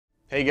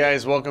Hey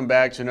guys, welcome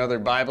back to another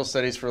Bible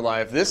Studies for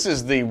Life. This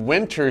is the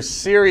winter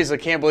series. I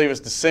can't believe it's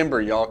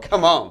December, y'all.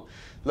 Come on.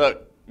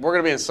 Look, we're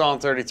going to be in Psalm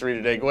 33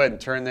 today. Go ahead and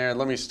turn there.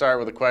 Let me start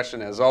with a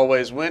question. As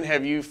always, when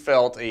have you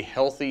felt a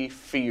healthy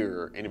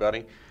fear?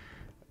 Anybody?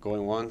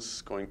 Going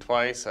once, going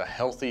twice. A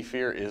healthy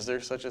fear. Is there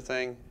such a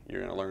thing? You're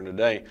going to learn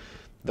today.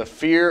 The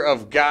fear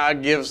of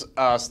God gives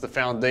us the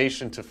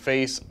foundation to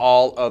face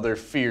all other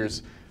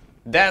fears.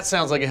 That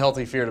sounds like a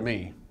healthy fear to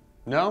me.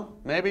 No?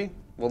 Maybe?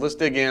 Well, let's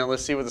dig in.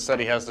 Let's see what the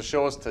study has to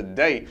show us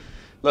today.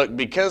 Look,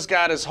 because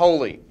God is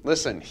holy,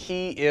 listen,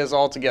 He is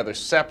altogether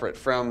separate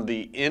from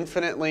the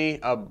infinitely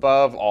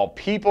above all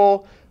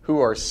people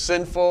who are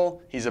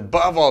sinful. He's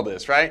above all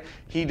this, right?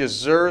 He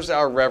deserves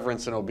our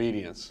reverence and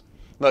obedience.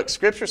 Look,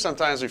 Scripture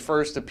sometimes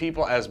refers to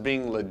people as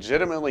being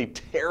legitimately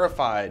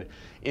terrified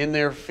in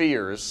their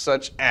fears,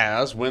 such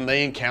as when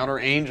they encounter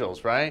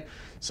angels, right?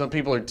 Some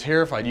people are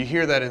terrified. You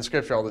hear that in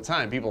Scripture all the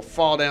time. People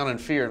fall down in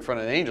fear in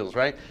front of angels,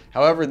 right?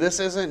 However, this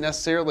isn't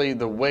necessarily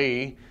the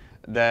way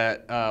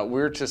that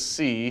we're to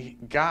see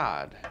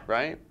God,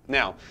 right?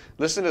 Now,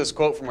 listen to this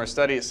quote from our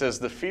study. It says,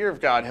 "The fear of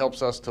God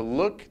helps us to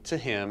look to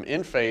Him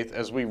in faith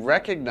as we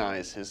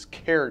recognize His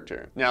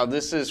character." Now,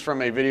 this is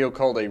from a video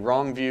called A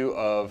Wrong View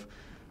of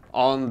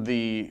On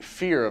the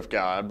Fear of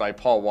God by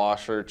Paul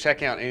Washer.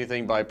 Check out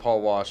anything by Paul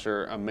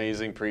Washer.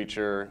 Amazing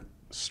preacher.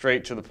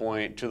 Straight to the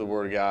point, to the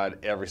Word of God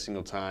every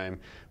single time.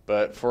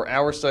 But for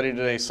our study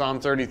today, Psalm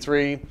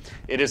 33,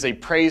 it is a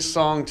praise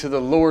song to the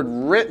Lord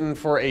written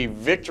for a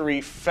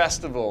victory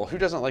festival. Who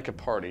doesn't like a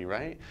party,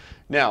 right?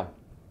 Now,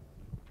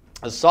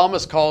 the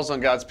psalmist calls on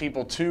God's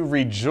people to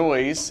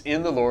rejoice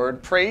in the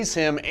Lord, praise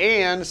Him,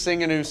 and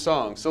sing a new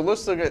song. So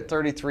let's look at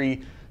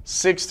 33,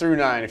 6 through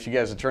 9, if you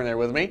guys would turn there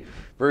with me.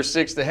 Verse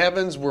 6, "The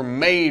heavens were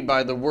made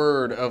by the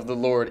word of the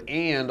Lord,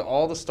 and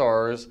all the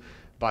stars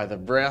by the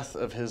breath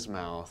of His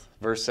mouth."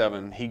 Verse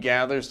 7, "He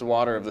gathers the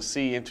water of the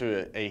sea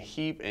into a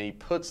heap, and He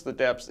puts the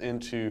depths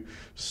into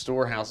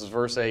storehouses."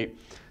 Verse 8,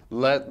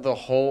 "Let the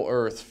whole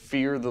earth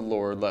fear the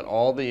Lord. Let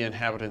all the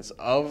inhabitants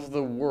of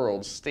the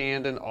world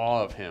stand in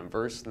awe of Him."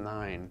 Verse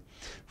 9,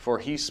 "For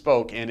He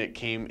spoke, and it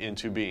came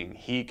into being.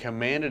 He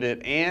commanded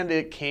it, and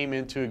it came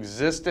into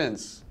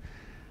existence."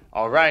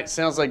 All right,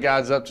 sounds like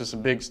God's up to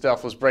some big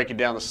stuff. Let's break it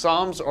down. The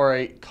Psalms are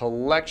a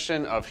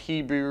collection of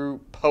Hebrew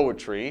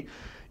poetry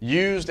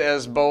used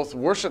as both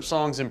worship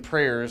songs and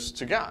prayers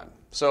to God.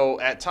 So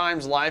at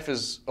times life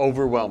is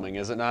overwhelming,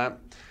 is it not?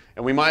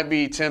 And we might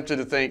be tempted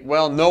to think,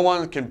 well, no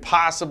one can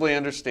possibly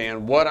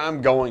understand what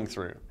I'm going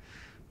through.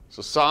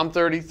 So Psalm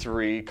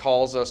 33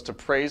 calls us to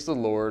praise the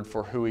Lord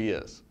for who He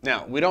is.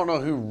 Now, we don't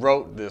know who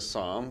wrote this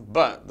psalm,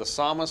 but the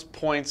psalmist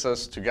points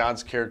us to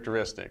God's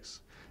characteristics,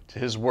 to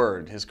His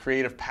word, His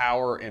creative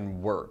power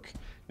and work.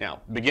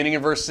 Now, beginning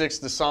in verse 6,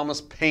 the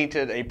psalmist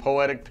painted a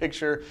poetic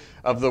picture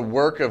of the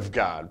work of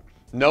God.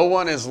 No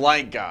one is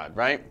like God,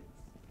 right?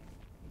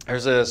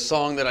 There's a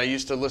song that I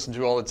used to listen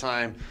to all the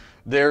time.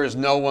 "There is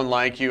no one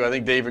like you." I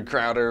think David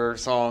Crowder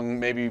song,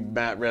 maybe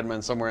Matt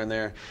Redman somewhere in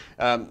there.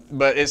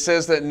 But it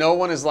says that no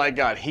one is like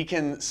God. He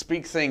can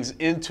speak things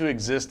into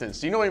existence.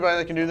 Do you know anybody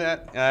that can do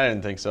that? I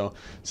didn't think so.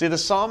 See, the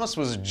psalmist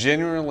was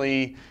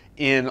genuinely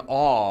in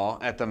awe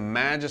at the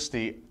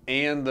majesty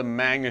and the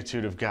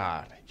magnitude of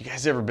God. You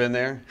guys ever been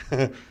there?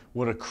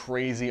 What a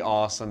crazy,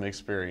 awesome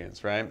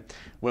experience, right?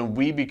 When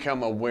we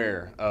become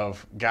aware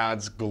of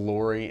God's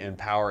glory and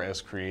power as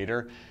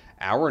Creator,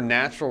 our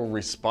natural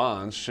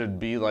response should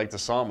be like the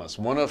psalmist,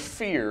 one of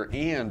fear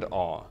and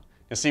awe.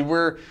 And see,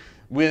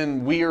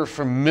 when we are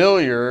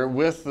familiar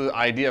with the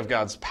idea of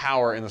God's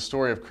power in the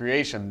story of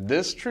creation,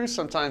 this truth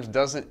sometimes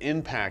doesn't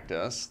impact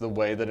us the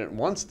way that it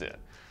once did.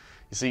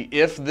 You see,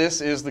 if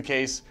this is the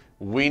case,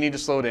 we need to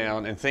slow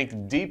down and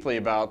think deeply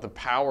about the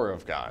power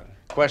of God.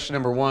 Question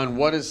number 1,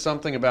 what is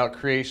something about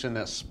creation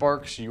that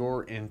sparks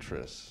your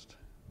interest?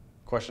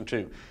 Question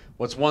 2,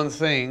 what's one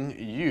thing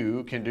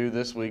you can do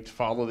this week to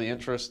follow the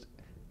interest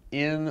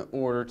in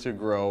order to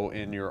grow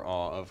in your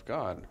awe of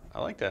God? I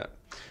like that.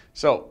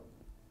 So,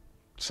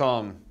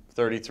 Psalm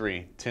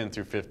 33, 10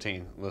 through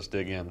 15. Let's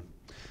dig in.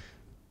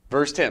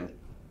 Verse 10,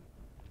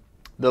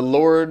 "The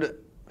Lord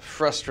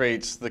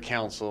frustrates the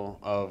counsel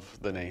of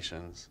the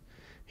nations.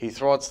 He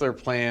thwarts their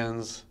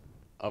plans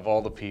of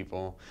all the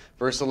people."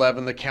 Verse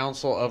 11, "The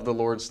counsel of the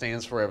Lord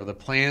stands forever, the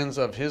plans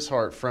of His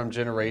heart from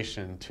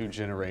generation to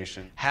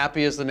generation.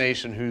 Happy is the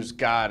nation whose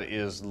God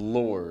is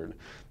Lord,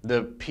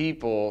 the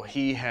people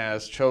He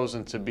has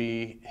chosen to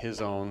be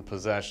His own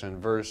possession."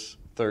 Verse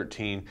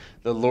 13,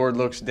 "The Lord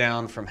looks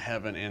down from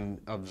heaven and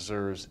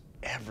observes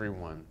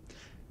everyone."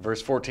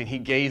 Verse 14, "He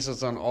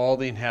gazes on all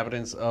the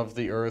inhabitants of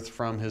the earth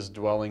from His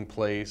dwelling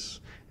place."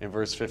 And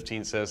verse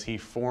 15 says, "He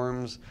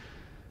forms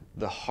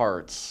the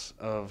hearts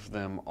of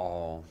them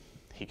all.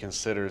 He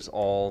considers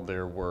all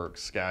their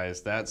works."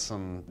 Guys, that's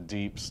some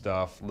deep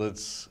stuff.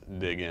 Let's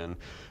dig in.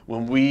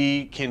 When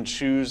we can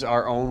choose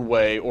our own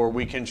way or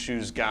we can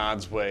choose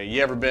God's way.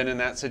 You ever been in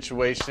that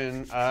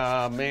situation?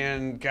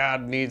 Man,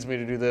 God needs me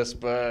to do this,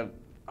 but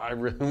I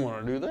really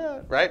want to do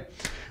that, right?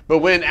 But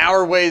when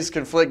our ways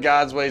conflict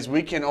God's ways,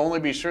 we can only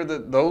be sure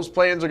that those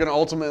plans are going to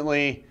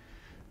ultimately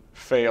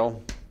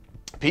fail.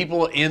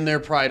 People in their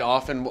pride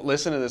often,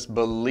 listen to this,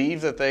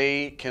 believe that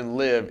they can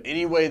live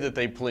any way that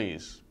they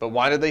please. But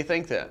why do they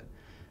think that?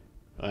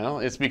 Well,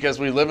 it's because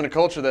we live in a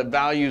culture that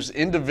values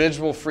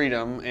individual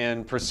freedom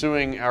and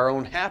pursuing our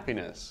own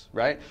happiness,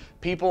 right?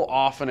 People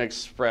often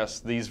express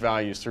these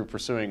values through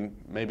pursuing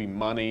maybe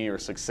money or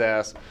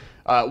success,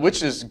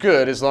 which is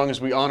good as long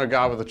as we honor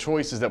God with the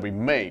choices that we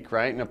make,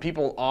 right? Now,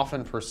 people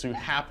often pursue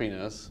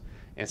happiness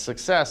and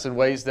success in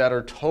ways that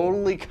are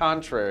totally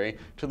contrary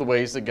to the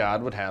ways that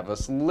God would have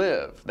us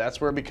live.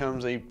 That's where it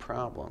becomes a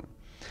problem.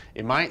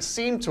 It might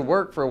seem to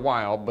work for a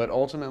while, but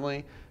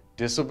ultimately,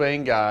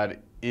 disobeying God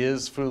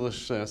is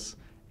foolishness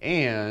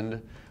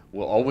and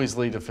will always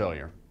lead to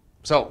failure.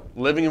 So,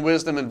 living in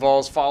wisdom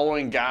involves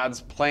following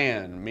God's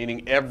plan,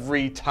 meaning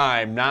every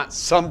time, not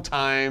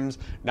sometimes,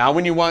 not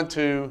when you want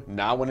to,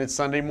 not when it's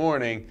Sunday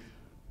morning,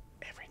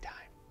 every time.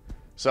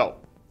 So,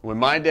 when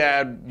my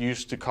dad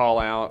used to call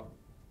out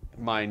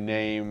my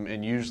name,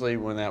 and usually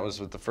when that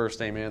was with the first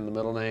name and the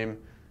middle name,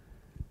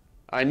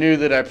 I knew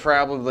that I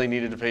probably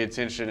needed to pay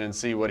attention and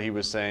see what he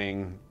was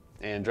saying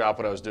and drop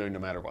what I was doing no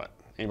matter what.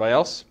 Anybody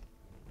else?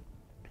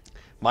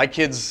 My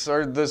kids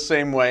are the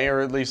same way, or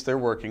at least they're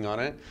working on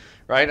it,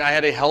 right? I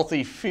had a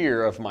healthy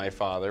fear of my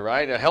father,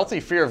 right? A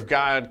healthy fear of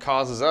God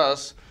causes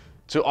us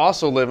to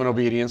also live in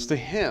obedience to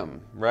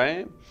Him,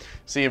 right?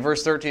 See, in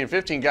verse 13 and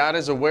 15, God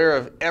is aware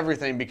of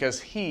everything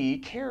because He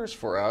cares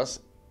for us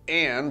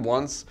and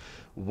wants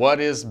what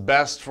is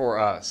best for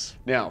us.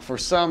 Now, for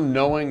some,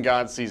 knowing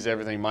God sees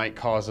everything might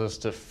cause us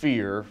to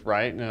fear,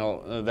 right?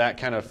 Now, that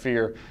kind of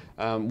fear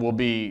will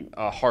be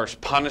a harsh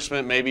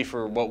punishment maybe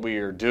for what we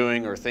are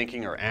doing or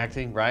thinking or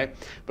acting, right?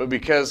 But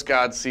because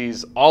God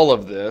sees all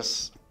of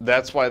this,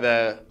 that's why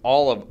that's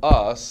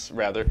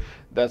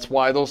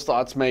why those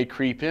thoughts may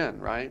creep in,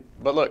 right?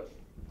 But look,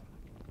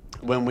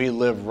 when we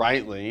live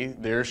rightly,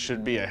 there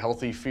should be a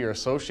healthy fear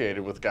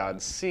associated with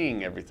God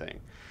seeing everything.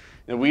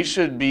 And we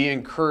should be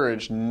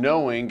encouraged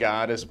knowing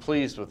God is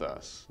pleased with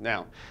us.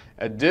 Now,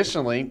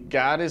 additionally,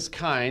 God is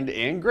kind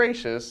and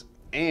gracious,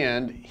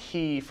 and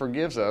He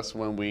forgives us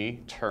when we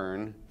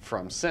turn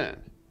from sin.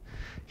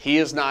 He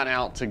is not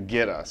out to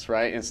get us,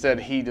 right? Instead,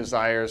 He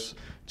desires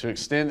to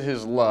extend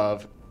His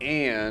love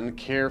and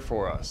care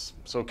for us.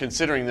 So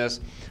considering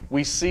this,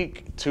 we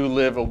seek to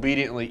live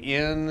obediently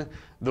in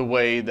the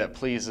way that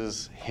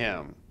pleases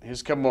Him.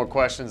 Here's a couple more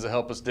questions to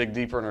help us dig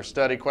deeper in our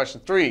study.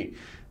 Question 3,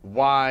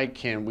 why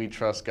can we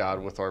trust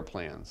God with our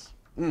plans?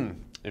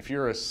 If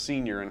you're a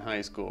senior in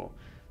high school,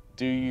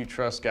 do you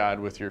trust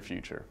God with your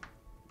future?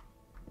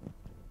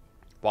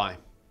 Why?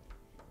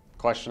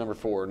 Question number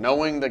 4,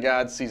 knowing that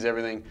God sees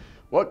everything,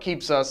 what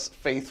keeps us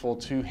faithful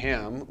to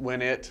Him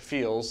when it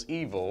feels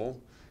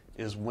evil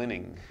is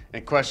winning?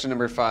 And question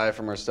number 5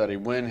 from our study,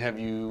 when have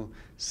you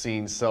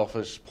seen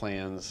selfish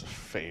plans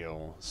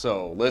fail?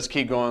 So let's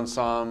keep going.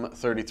 Psalm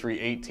 33,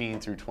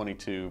 18 through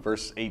 22,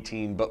 verse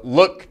 18, but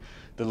look,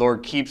 the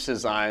Lord keeps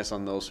His eyes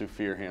on those who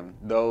fear Him,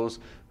 those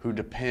who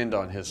depend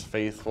on His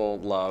faithful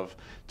love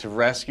to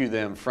rescue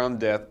them from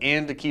death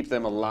and to keep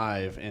them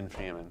alive in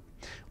famine.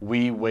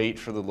 We wait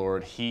for the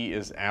Lord. He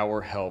is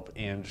our help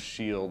and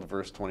shield.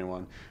 Verse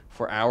 21,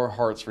 for our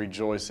hearts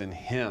rejoice in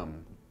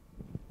Him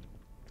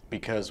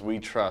because we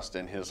trust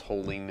in His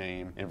holy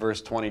name. In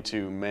verse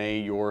 22, may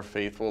your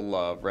faithful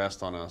love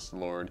rest on us,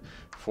 Lord,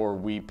 for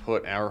we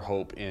put our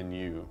hope in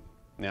You.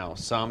 Now,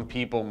 some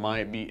people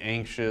might be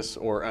anxious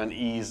or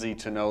uneasy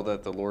to know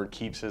that the Lord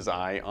keeps His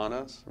eye on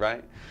us,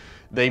 right?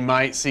 They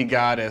might see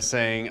God as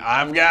saying,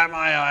 I've got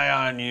my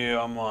eye on you.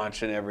 I'm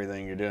watching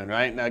everything you're doing,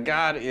 right? Now,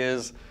 God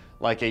is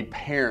like a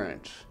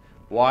parent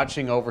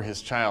watching over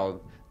his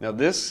child. Now,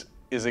 this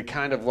is a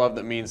kind of love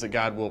that means that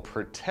God will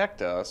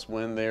protect us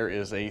when there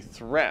is a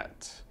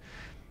threat.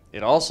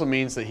 It also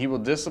means that He will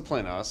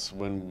discipline us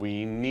when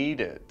we need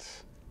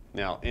it.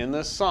 Now, in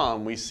this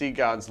psalm, we see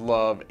God's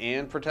love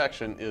and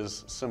protection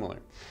is similar.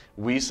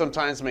 We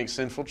sometimes make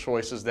sinful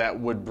choices that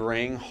would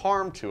bring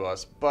harm to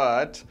us,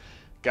 but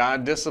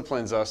God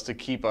disciplines us to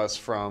keep us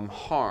from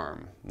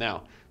harm.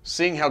 Now,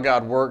 seeing how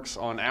God works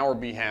on our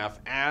behalf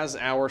as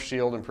our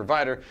shield and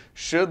provider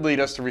should lead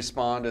us to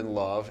respond in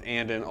love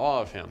and in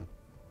awe of Him.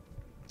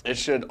 It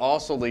should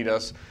also lead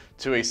us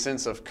to a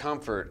sense of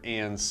comfort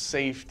and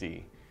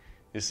safety.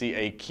 You see,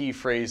 a key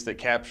phrase that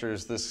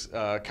captures this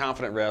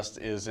confident rest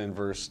is in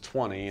verse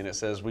 20, and it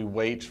says, we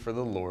wait for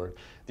the Lord.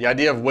 The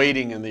idea of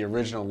waiting in the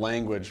original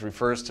language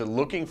refers to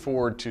looking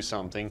forward to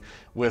something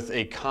with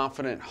a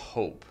confident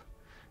hope.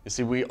 You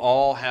see, we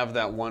all have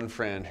that one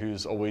friend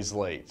who's always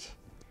late.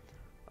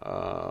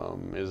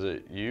 Is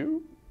it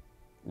you?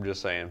 I'm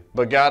just saying.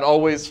 But God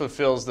always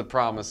fulfills the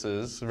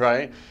promises,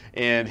 right?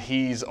 And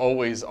He's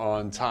always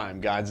on time.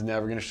 God's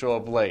never going to show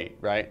up late,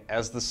 right?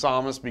 As the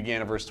psalmist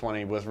began in verse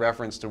 20 with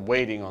reference to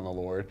waiting on the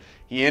Lord,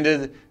 he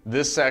ended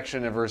this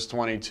section in verse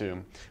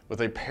 22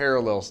 with a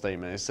parallel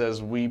statement. It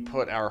says, we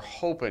put our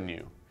hope in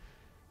You.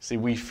 See,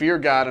 we fear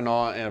God in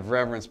awe and of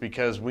reverence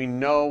because we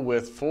know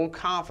with full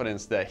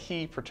confidence that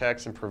He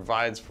protects and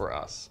provides for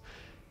us.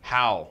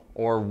 how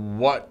or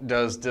what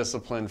does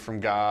discipline from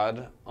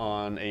God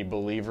on a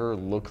believer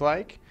look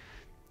like?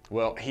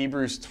 Well,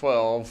 Hebrews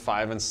 12,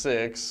 5 and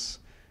 6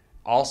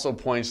 also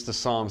points to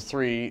Psalms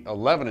 3,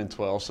 11 and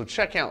 12. So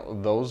check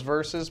out those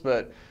verses,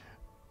 but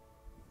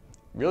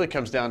really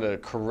comes down to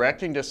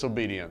correcting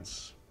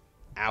disobedience,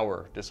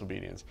 our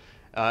disobedience.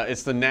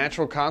 It's the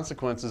natural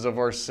consequences of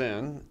our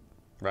sin,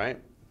 right?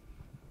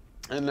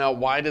 And now,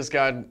 why does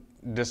God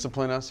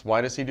discipline us?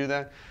 Why does He do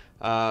that?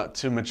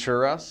 To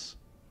mature us,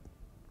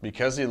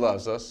 because He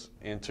loves us,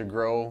 and to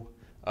grow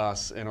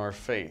us in our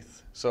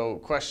faith. So,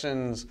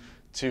 questions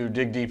to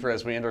dig deeper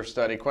as we end our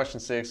study. Question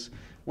 6,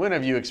 when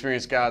have you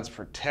experienced God's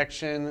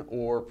protection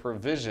or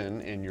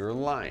provision in your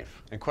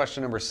life? And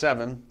question number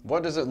 7,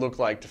 what does it look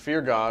like to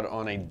fear God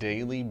on a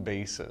daily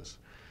basis?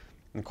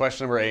 And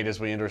question number 8, as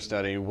we end our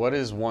study, what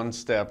is one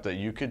step that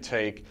you could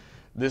take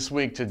this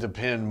week to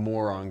depend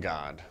more on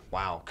God?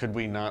 Wow, could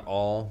we not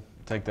all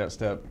take that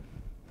step?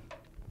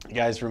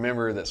 Guys,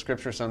 remember that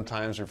Scripture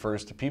sometimes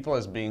refers to people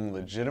as being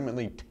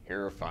legitimately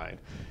terrified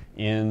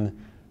in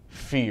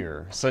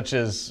fear, such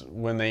as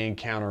when they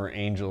encounter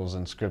angels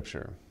in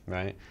Scripture,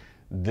 right?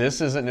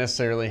 This isn't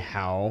necessarily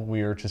how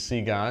we are to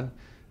see God,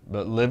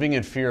 but living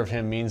in fear of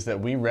Him means that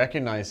we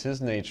recognize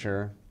His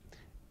nature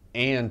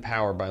and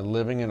power by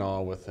living in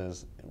awe with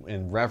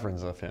in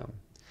reverence of Him.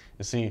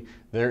 You see,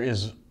 there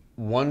is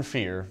one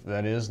fear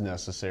that is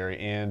necessary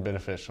and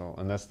beneficial,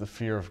 and that's the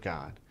fear of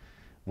God.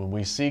 When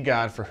we see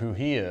God for who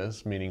He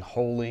is, meaning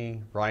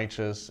holy,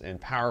 righteous, and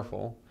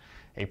powerful,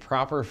 a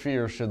proper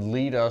fear should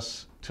lead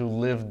us to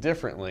live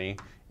differently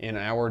in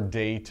our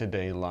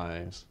day-to-day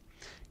lives.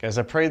 Guys,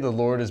 I pray the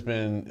Lord has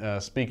been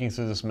speaking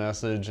through this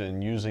message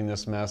and using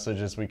this message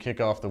as we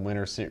kick off the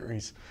winter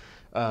series.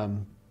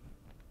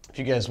 If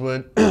you guys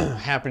would,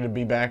 happy to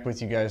be back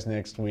with you guys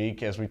next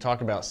week as we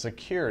talk about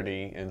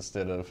security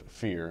instead of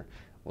fear.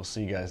 We'll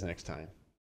see you guys next time.